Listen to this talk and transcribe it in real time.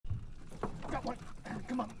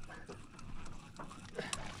Come on.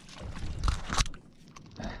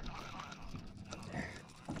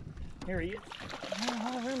 Here he is.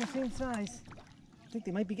 All around the same size. I think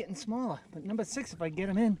they might be getting smaller, but number 6 if I get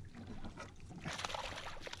them in.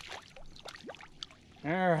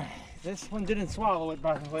 All right, this one didn't swallow it,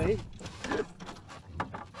 by the way.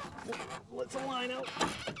 Let's line out.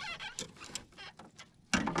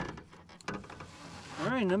 All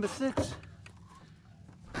right, number 6.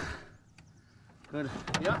 Good.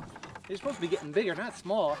 Yeah, they're supposed to be getting bigger, not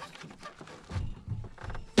smaller.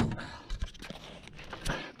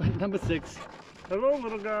 But number 6. Hello,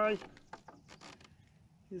 little guy.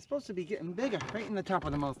 He's supposed to be getting bigger, right in the top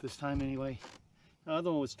of the mouth this time anyway. The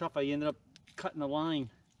other one was tough. I ended up cutting the line.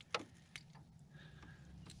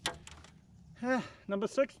 Number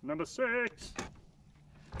 6. Number 6.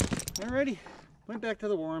 Alrighty. Went back to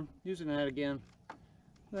the worm, using that again.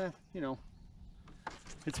 You know,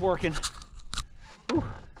 it's working. Whew.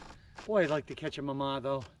 Boy, I'd like to catch a mama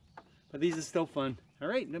though. But these are still fun.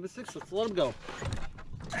 Alright, number 6, let's let him go.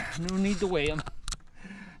 No need to weigh him.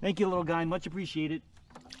 Thank you, little guy, much appreciated.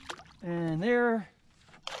 And there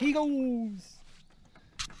he goes.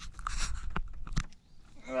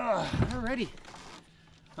 Alrighty.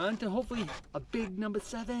 On to hopefully a big number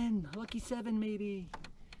 7. Lucky 7 maybe.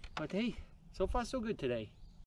 But hey, so far so good today.